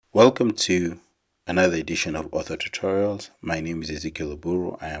Welcome to another edition of Ortho Tutorials. My name is Ezekiel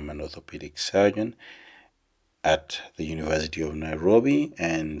Oburu. I am an orthopedic surgeon at the University of Nairobi,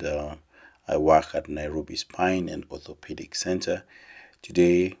 and I work at Nairobi Spine and Orthopedic Center.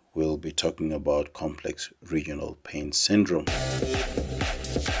 Today we'll be talking about complex regional pain syndrome.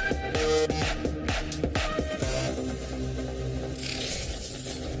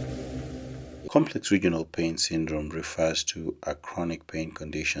 Complex regional pain syndrome refers to a chronic pain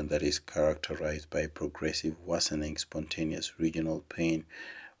condition that is characterized by progressive worsening spontaneous regional pain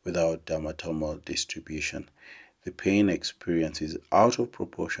without dermatomal distribution. The pain experience is out of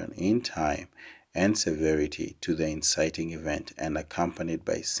proportion in time and severity to the inciting event and accompanied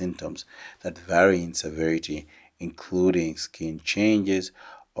by symptoms that vary in severity, including skin changes,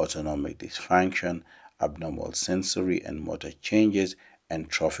 autonomic dysfunction, abnormal sensory and motor changes, and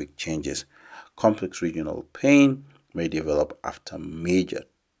trophic changes. Complex regional pain may develop after major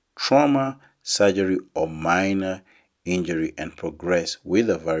trauma, surgery, or minor injury and progress with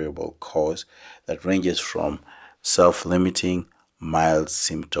a variable cause that ranges from self-limiting, mild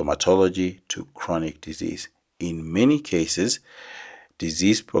symptomatology to chronic disease. In many cases,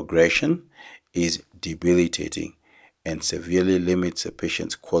 disease progression is debilitating and severely limits a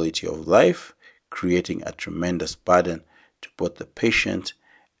patient's quality of life, creating a tremendous burden to both the patient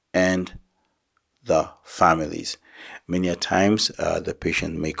and the families. Many a times the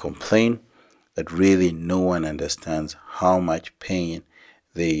patient may complain that really no one understands how much pain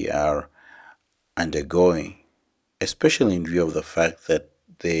they are undergoing, especially in view of the fact that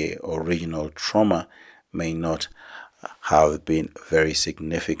the original trauma may not have been very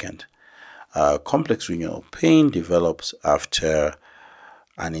significant. Complex regional pain develops after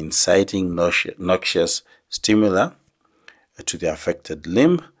an inciting noxious stimuli to the affected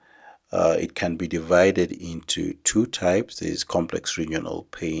limb. It can be divided into two types. There is complex regional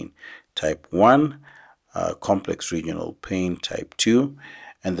pain type 1, complex regional pain type 2,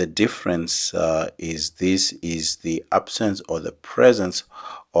 and the difference is the absence or the presence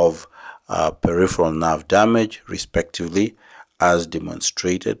of peripheral nerve damage, respectively, as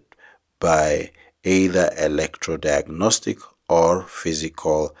demonstrated by either electrodiagnostic or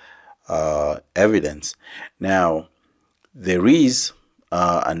physical evidence. Now, there is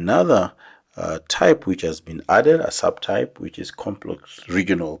another type which has been added, a subtype, which is complex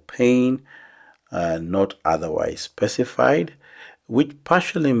regional pain, not otherwise specified, which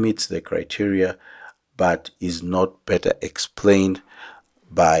partially meets the criteria but is not better explained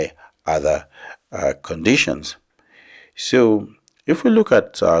by other conditions. So, if we look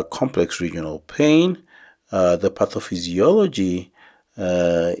at complex regional pain, the pathophysiology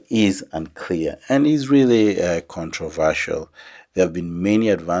is unclear and is really controversial. There have been many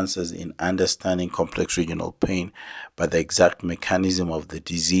advances in understanding complex regional pain, but the exact mechanism of the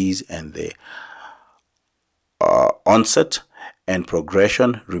disease and the onset and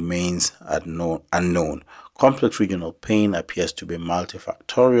progression remains unknown. Complex regional pain appears to be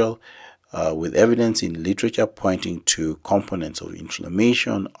multifactorial, with evidence in literature pointing to components of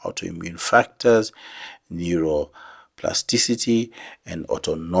inflammation, autoimmune factors, neuroplasticity, and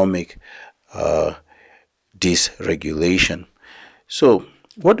autonomic dysregulation. So,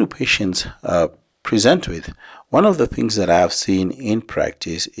 what do patients present with? One of the things that I have seen in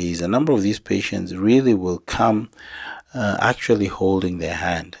practice is a number of these patients really will come actually holding their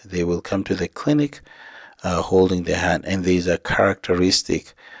hand. They will come to the clinic holding their hand, and there is a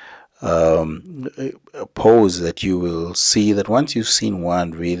characteristic pose that you will see that once you've seen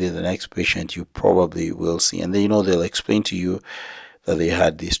one, really the next patient you probably will see, and then they'll explain to you that they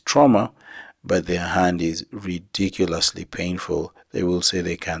had this trauma, but their hand is ridiculously painful. They will say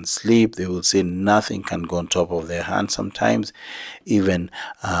they can't sleep. They will say nothing can go on top of their hand, sometimes even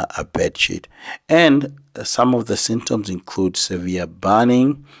a bed sheet. And some of the symptoms include severe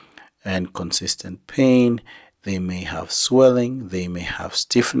burning and consistent pain. They may have swelling. They may have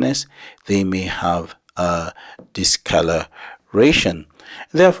stiffness. They may have discoloration.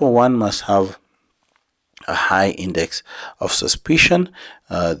 Therefore, one must have a high index of suspicion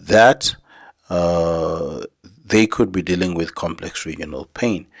that they could be dealing with complex regional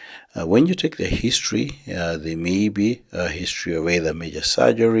pain. When you take the history, there may be a history of either major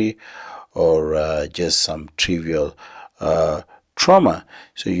surgery or just some trivial trauma.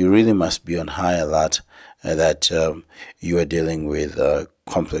 So you really must be on high alert that you are dealing with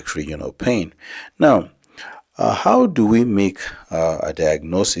complex regional pain. Now, how do we make a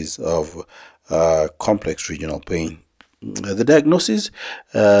diagnosis of complex regional pain? The diagnosis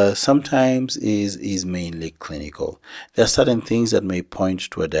sometimes is mainly clinical. There are certain things that may point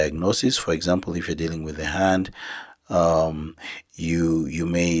to a diagnosis. For example, if you're dealing with the hand, You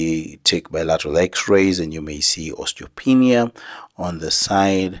may take bilateral x-rays and you may see osteopenia on the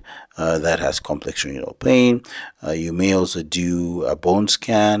side that has complex renal pain. You may also do a bone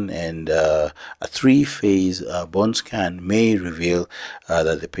scan, and a three-phase bone scan may reveal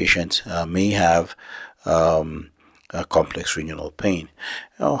that the patient may have complex renal pain.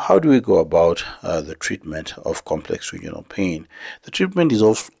 Now, how do we go about the treatment of complex renal pain? The treatment is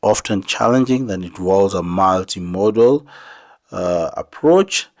often challenging and involves a multimodal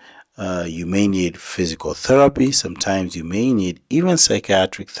approach. You may need physical therapy. Sometimes you may need even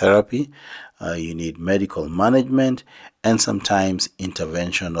psychiatric therapy. You need medical management and sometimes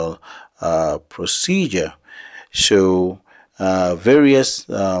interventional procedure. So various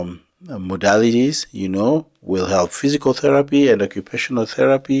modalities, will help. Physical therapy and occupational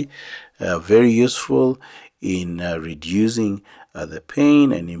therapy, very useful in reducing the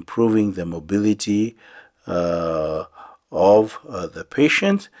pain and improving the mobility of the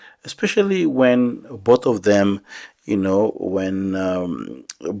patient, especially when both of them, when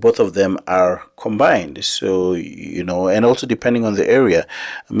both of them are combined. So, and also depending on the area,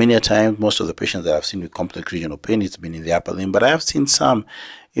 many a times, most of the patients that I've seen with complex regional pain, it's been in the upper limb, but I have seen some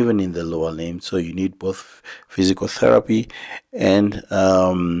even in the lower limb. So you need both physical therapy and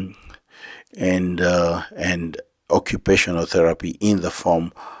occupational therapy in the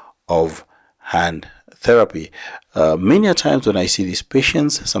form of hand therapy. Many a times when I see these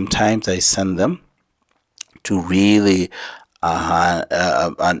patients, sometimes I send them to really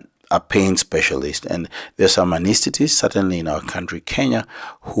a pain specialist, and there's some anesthetists certainly in our country, Kenya,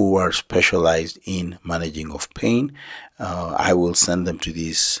 who are specialized in managing of pain. I will send them to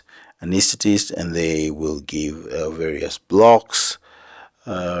these anesthetists, and they will give various blocks,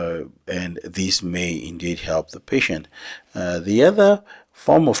 and this may indeed help the patient. The other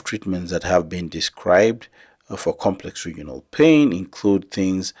form of treatments that have been described for complex regional pain include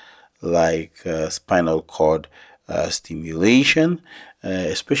things like spinal cord stimulation,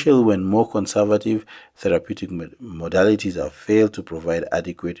 especially when more conservative therapeutic modalities have failed to provide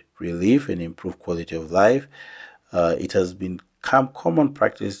adequate relief and improve quality of life. It has become common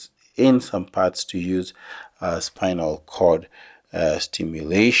practice in some parts to use spinal cord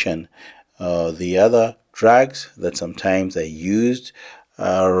stimulation. The other drugs that sometimes are used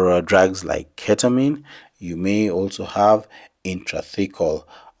are drugs like ketamine. You may also have intrathecal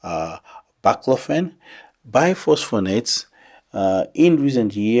baclofen. Biphosphonates, in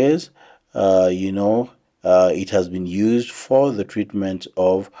recent years, it has been used for the treatment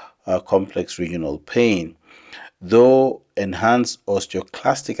of complex regional pain. Though enhanced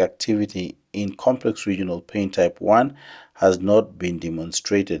osteoclastic activity in complex regional pain type 1 has not been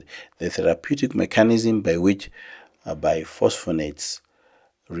demonstrated, the therapeutic mechanism by which biphosphonates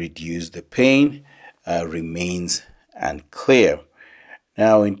reduce the pain remains unclear.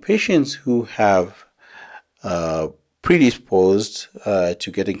 Now, in patients who have predisposed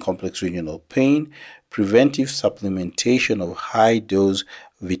to getting complex renal pain, preventive supplementation of high-dose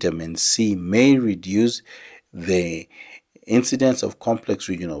vitamin C may reduce the incidence of complex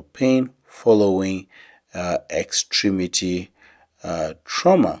renal pain following extremity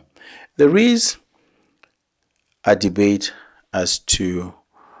trauma. There is a debate as to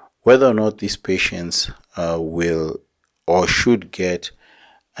whether or not these patients will or should get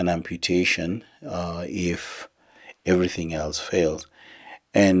an amputation if everything else fails.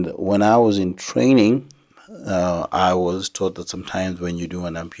 And when I was in training, I was taught that sometimes when you do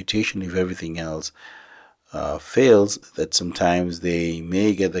an amputation, if everything else fails, that sometimes they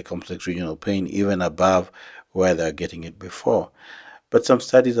may get the complex regional pain even above where they're getting it before. But some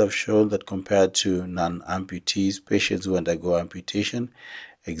studies have shown that compared to non-amputees, patients who undergo amputation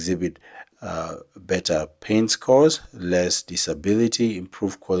exhibit better pain scores, less disability,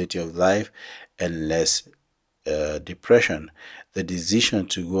 improved quality of life, and less depression. The decision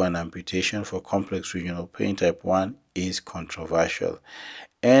to go an amputation for complex regional pain type 1 is controversial,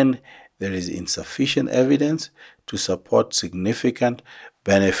 and there is insufficient evidence to support significant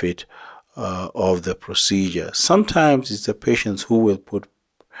benefit of the procedure. Sometimes it's the patients who will put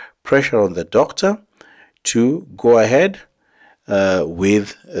pressure on the doctor to go ahead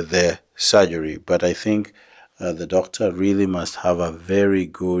with the surgery, but I think the doctor really must have a very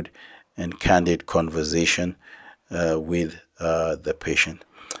good and candid conversation with the patient.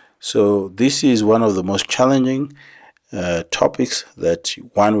 So this is one of the most challenging topics that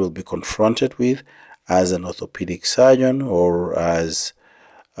one will be confronted with as an orthopedic surgeon or as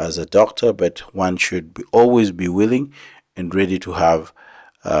a doctor, but one should always be willing and ready to have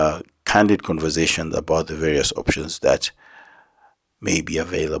candid conversations about the various options that may be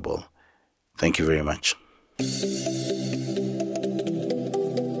available. Thank you very much.